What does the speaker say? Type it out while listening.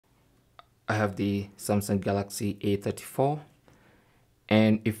I have the Samsung Galaxy A34,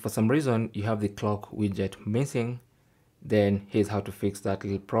 and if for some reason you have the clock widget missing, then here's how to fix that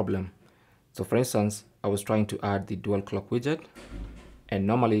little problem. So for instance, I was trying to add the dual clock widget, and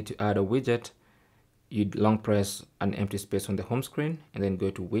normally to add a widget, you'd long press an empty space on the home screen and then go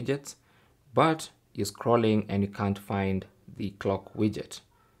to widgets, but you're scrolling and you can't find the clock widget.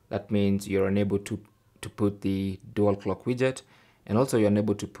 That means you're unable to put the dual clock widget, and also you're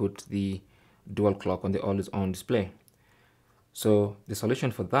unable to put the dual clock on the always on display. So the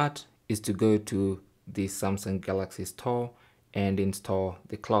solution for that is to go to the Samsung Galaxy store and install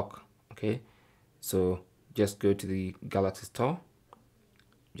the clock. Okay, so just go to the Galaxy store,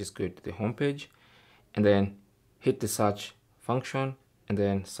 just go to the home page, and then hit the search function and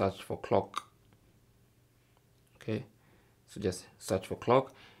then search for clock. Okay, so just search for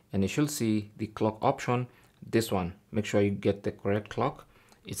clock and you should see the clock option. This one, make sure you get the correct clock.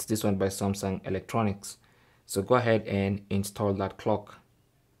 It's this one by Samsung Electronics. So go ahead and install that clock.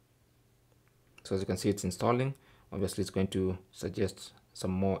 So as you can see, it's installing. Obviously it's going to suggest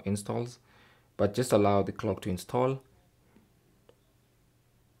some more installs, but just allow the clock to install.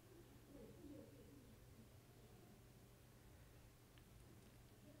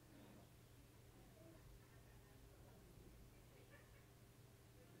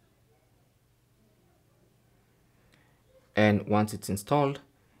 And once it's installed,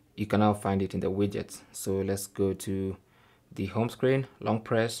 you can now find it in the widgets. So let's go to the home screen, long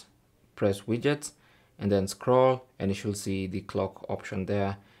press widgets, and then scroll, and you should see the clock option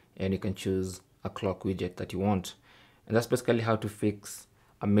there, and you can choose a clock widget that you want. And that's basically how to fix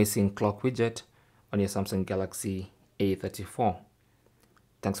a missing clock widget on your Samsung Galaxy A34.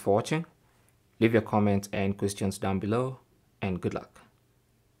 Thanks for watching. Leave your comments and questions down below, and good luck.